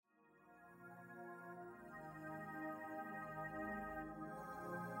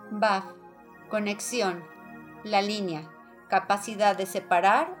Vav, conexión, la línea, capacidad de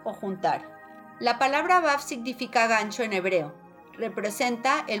separar o juntar. La palabra Vav significa gancho en hebreo.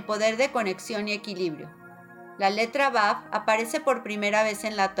 Representa el poder de conexión y equilibrio. La letra Vav aparece por primera vez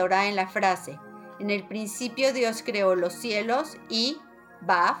en la Torá en la frase: en el principio Dios creó los cielos y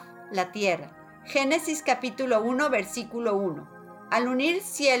Vav, la tierra. Génesis capítulo 1, versículo 1. Al unir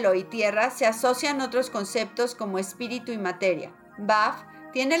cielo y tierra se asocian otros conceptos como espíritu y materia. Vav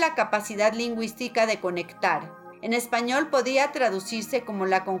tiene la capacidad lingüística de conectar. En español podría traducirse como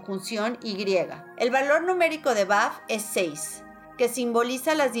la conjunción Y. El valor numérico de Vav es 6, que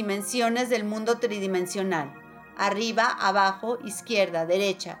simboliza las dimensiones del mundo tridimensional: arriba, abajo, izquierda,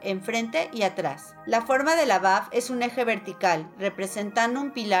 derecha, enfrente y atrás. La forma de la Vav es un eje vertical, representando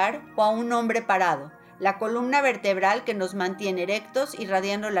un pilar o a un hombre parado, la columna vertebral que nos mantiene erectos,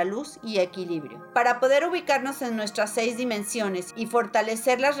 irradiando la luz y equilibrio. Para poder ubicarnos en nuestras 6 dimensiones y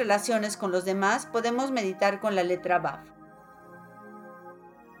fortalecer las relaciones con los demás, podemos meditar con la letra Vav.